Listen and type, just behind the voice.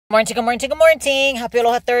Morning, good morning, good morning. Happy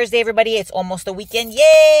Aloha Thursday, everybody. It's almost the weekend.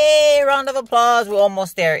 Yay! Round of applause. We're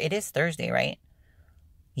almost there. It is Thursday, right?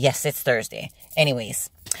 Yes, it's Thursday. Anyways,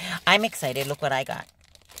 I'm excited. Look what I got.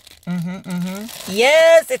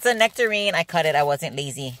 Yes, it's a nectarine. I cut it. I wasn't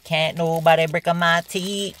lazy. Can't nobody break my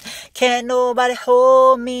teeth. Can't nobody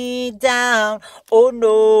hold me down. Oh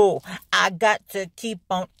no, I got to keep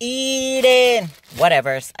on eating.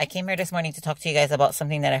 Whatevers. I came here this morning to talk to you guys about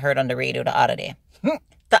something that I heard on the radio the other day.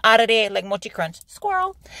 The other day, like Mochi Crunch,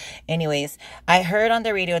 squirrel. Anyways, I heard on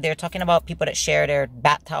the radio they're talking about people that share their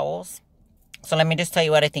bath towels. So let me just tell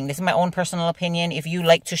you what I think. This is my own personal opinion. If you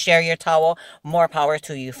like to share your towel, more power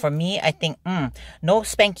to you. For me, I think, no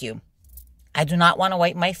spank you. I do not want to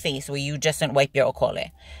wipe my face where you just didn't wipe your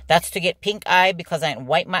okole. That's to get pink eye because I didn't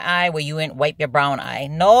wipe my eye where you didn't wipe your brown eye.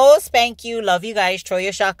 No spank you. Love you guys. Throw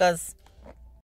your shakas.